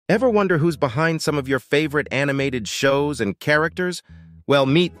Ever wonder who's behind some of your favorite animated shows and characters? Well,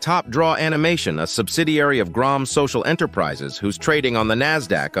 meet Top Draw Animation, a subsidiary of Grom Social Enterprises who's trading on the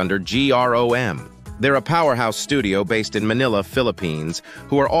NASDAQ under GROM. They're a powerhouse studio based in Manila, Philippines,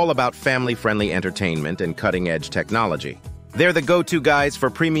 who are all about family-friendly entertainment and cutting-edge technology. They're the go-to guys for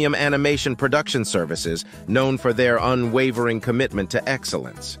premium animation production services, known for their unwavering commitment to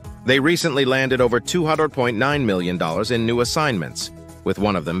excellence. They recently landed over $200.9 million in new assignments, with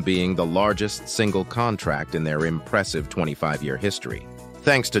one of them being the largest single contract in their impressive 25-year history.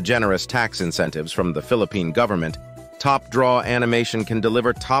 Thanks to generous tax incentives from the Philippine government, Top Draw Animation can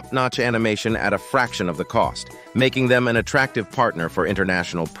deliver top-notch animation at a fraction of the cost, making them an attractive partner for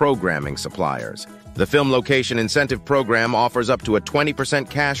international programming suppliers. The Film Location Incentive Program offers up to a 20%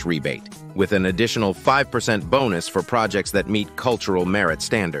 cash rebate, with an additional 5% bonus for projects that meet cultural merit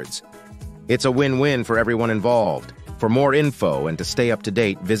standards. It's a win-win for everyone involved. For more info and to stay up to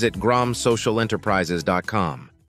date, visit gromsocialenterprises.com.